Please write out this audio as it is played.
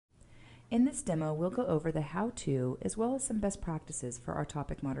In this demo, we'll go over the how-to as well as some best practices for our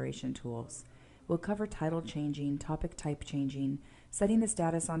topic moderation tools. We'll cover title changing, topic type changing, setting the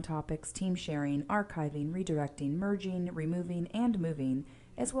status on topics, team sharing, archiving, redirecting, merging, removing, and moving,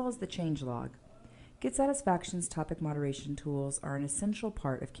 as well as the change log. GetSatisfaction's topic moderation tools are an essential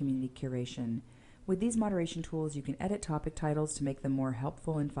part of community curation. With these moderation tools, you can edit topic titles to make them more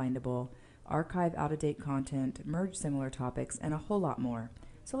helpful and findable, archive out-of-date content, merge similar topics, and a whole lot more.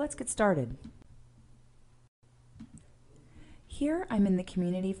 So let's get started. Here I'm in the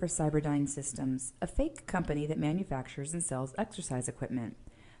community for Cyberdyne Systems, a fake company that manufactures and sells exercise equipment.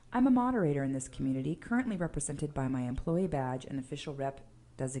 I'm a moderator in this community, currently represented by my employee badge and official rep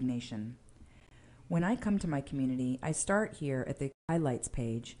designation. When I come to my community, I start here at the highlights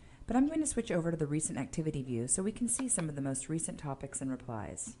page, but I'm going to switch over to the recent activity view so we can see some of the most recent topics and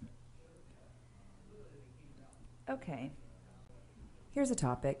replies. Okay. Here's a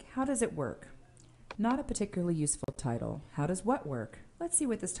topic. How does it work? Not a particularly useful title. How does what work? Let's see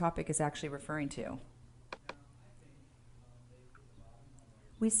what this topic is actually referring to.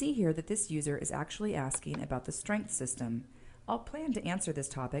 We see here that this user is actually asking about the strength system. I'll plan to answer this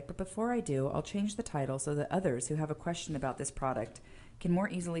topic, but before I do, I'll change the title so that others who have a question about this product can more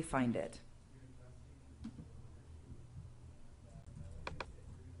easily find it.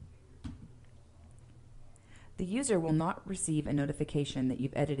 The user will not receive a notification that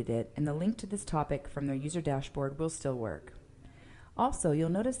you've edited it, and the link to this topic from their user dashboard will still work. Also, you'll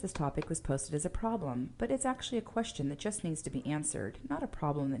notice this topic was posted as a problem, but it's actually a question that just needs to be answered, not a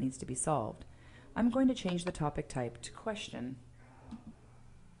problem that needs to be solved. I'm going to change the topic type to question.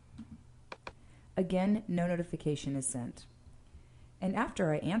 Again, no notification is sent. And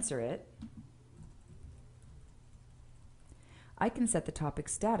after I answer it, I can set the topic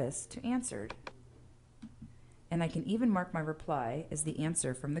status to answered. And I can even mark my reply as the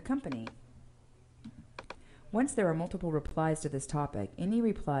answer from the company. Once there are multiple replies to this topic, any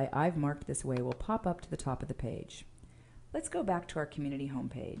reply I've marked this way will pop up to the top of the page. Let's go back to our community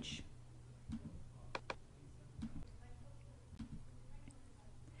homepage.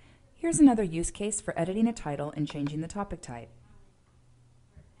 Here's another use case for editing a title and changing the topic type.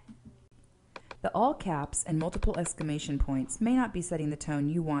 The all caps and multiple exclamation points may not be setting the tone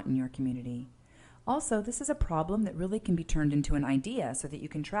you want in your community. Also, this is a problem that really can be turned into an idea so that you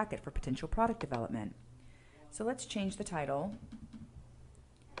can track it for potential product development. So let's change the title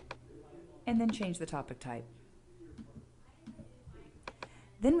and then change the topic type.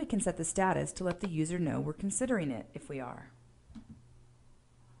 Then we can set the status to let the user know we're considering it if we are.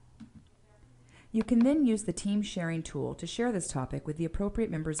 You can then use the team sharing tool to share this topic with the appropriate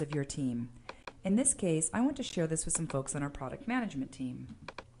members of your team. In this case, I want to share this with some folks on our product management team.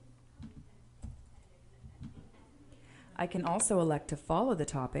 I can also elect to follow the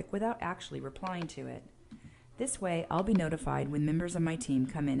topic without actually replying to it. This way, I'll be notified when members of my team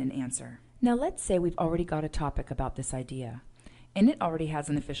come in and answer. Now let's say we've already got a topic about this idea, and it already has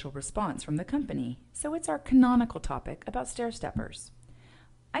an official response from the company, so it's our canonical topic about stair-steppers.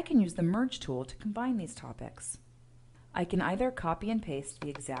 I can use the merge tool to combine these topics. I can either copy and paste the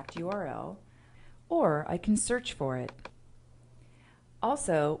exact URL, or I can search for it.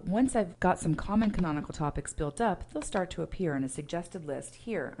 Also, once I've got some common canonical topics built up, they'll start to appear in a suggested list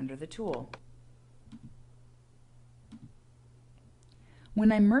here under the tool.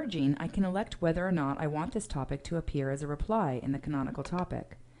 When I'm merging, I can elect whether or not I want this topic to appear as a reply in the canonical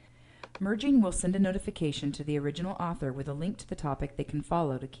topic. Merging will send a notification to the original author with a link to the topic they can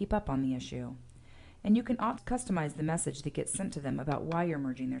follow to keep up on the issue. And you can customize the message that gets sent to them about why you're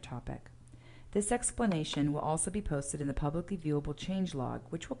merging their topic. This explanation will also be posted in the publicly viewable change log,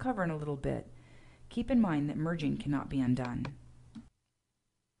 which we'll cover in a little bit. Keep in mind that merging cannot be undone.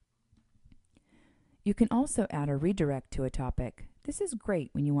 You can also add a redirect to a topic. This is great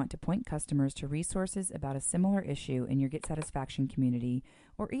when you want to point customers to resources about a similar issue in your GetSatisfaction community,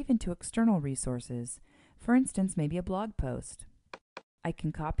 or even to external resources. For instance, maybe a blog post. I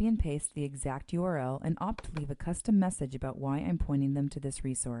can copy and paste the exact URL and opt to leave a custom message about why I'm pointing them to this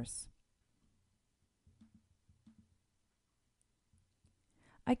resource.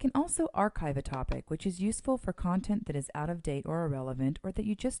 I can also archive a topic, which is useful for content that is out of date or irrelevant, or that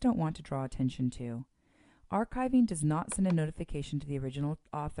you just don't want to draw attention to. Archiving does not send a notification to the original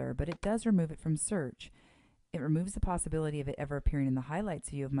author, but it does remove it from search. It removes the possibility of it ever appearing in the highlights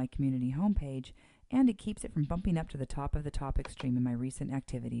view of my community homepage, and it keeps it from bumping up to the top of the topic stream in my recent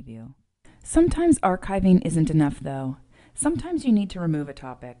activity view. Sometimes archiving isn't enough, though. Sometimes you need to remove a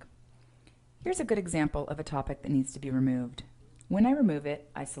topic. Here's a good example of a topic that needs to be removed. When I remove it,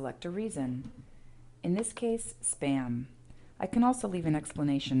 I select a reason. In this case, spam. I can also leave an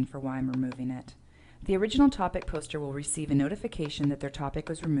explanation for why I'm removing it. The original topic poster will receive a notification that their topic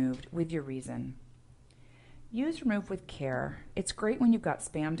was removed with your reason. Use Remove with care. It's great when you've got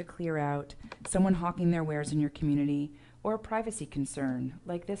spam to clear out, someone hawking their wares in your community, or a privacy concern,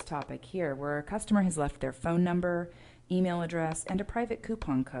 like this topic here, where a customer has left their phone number, email address, and a private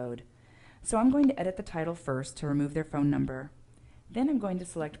coupon code. So I'm going to edit the title first to remove their phone number. Then I'm going to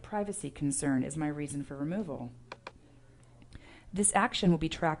select Privacy Concern as my reason for removal. This action will be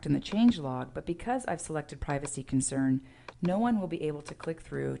tracked in the changelog, but because I've selected Privacy Concern, no one will be able to click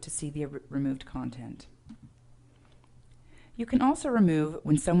through to see the removed content. You can also remove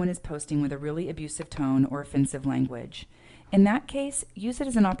when someone is posting with a really abusive tone or offensive language. In that case, use it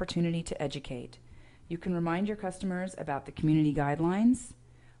as an opportunity to educate. You can remind your customers about the community guidelines,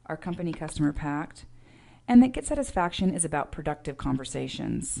 our company customer pact, and that Get Satisfaction is about productive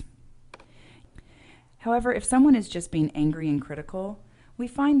conversations. However, if someone is just being angry and critical, we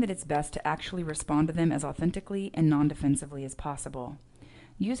find that it's best to actually respond to them as authentically and non-defensively as possible.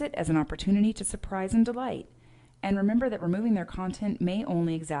 Use it as an opportunity to surprise and delight. And remember that removing their content may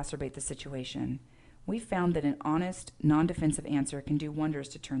only exacerbate the situation. We've found that an honest, non-defensive answer can do wonders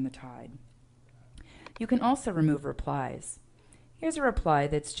to turn the tide. You can also remove replies. Here's a reply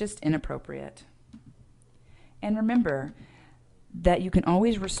that's just inappropriate. And remember that you can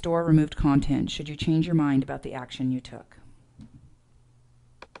always restore removed content should you change your mind about the action you took.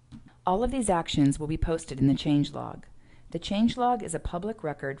 All of these actions will be posted in the changelog. The changelog is a public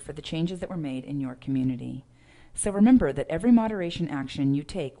record for the changes that were made in your community. So remember that every moderation action you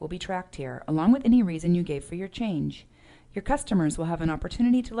take will be tracked here, along with any reason you gave for your change. Your customers will have an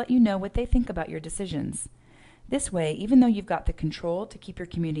opportunity to let you know what they think about your decisions. This way, even though you've got the control to keep your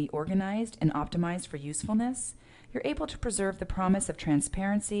community organized and optimized for usefulness, you're able to preserve the promise of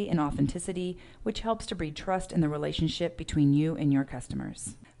transparency and authenticity, which helps to breed trust in the relationship between you and your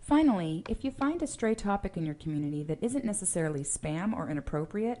customers. Finally, if you find a stray topic in your community that isn't necessarily spam or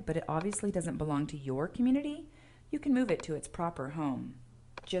inappropriate, but it obviously doesn't belong to your community, you can move it to its proper home.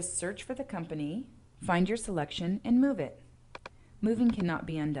 Just search for the company, find your selection, and move it. Moving cannot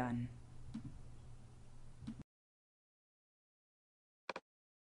be undone.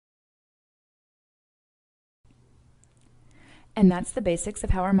 And that's the basics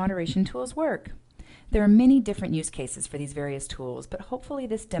of how our moderation tools work. There are many different use cases for these various tools, but hopefully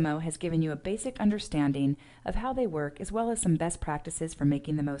this demo has given you a basic understanding of how they work as well as some best practices for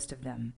making the most of them.